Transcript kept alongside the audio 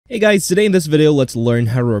Hey guys, today in this video, let's learn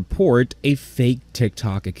how to report a fake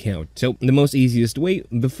TikTok account. So the most easiest way,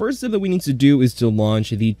 the first step that we need to do is to launch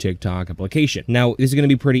the TikTok application. Now, this is going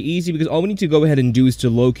to be pretty easy because all we need to go ahead and do is to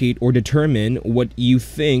locate or determine what you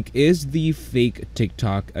think is the fake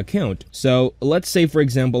TikTok account. So let's say, for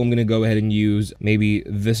example, I'm going to go ahead and use maybe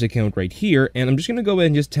this account right here, and I'm just going to go ahead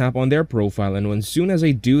and just tap on their profile. And as soon as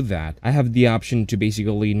I do that, I have the option to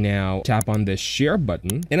basically now tap on this share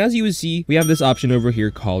button. And as you will see, we have this option over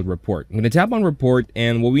here called report. I'm going to tap on report,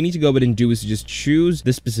 and what we need to go ahead and do is to just choose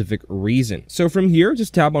the specific reason. So from here,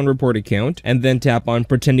 just tap on report account and then tap on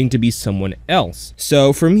pretending to be someone else.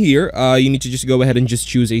 So from here, you need to just go ahead and just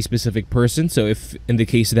choose a specific person. So if in the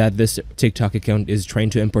case that this TikTok account is trying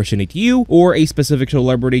to impersonate you or a specific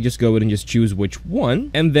celebrity, just go ahead and just choose which one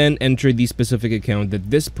and then enter the specific account that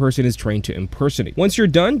this person is trying to impersonate. Once you're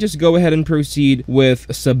done, just go ahead and proceed with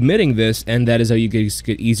submitting this, and that is how you guys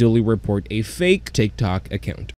could easily report a fake TikTok account.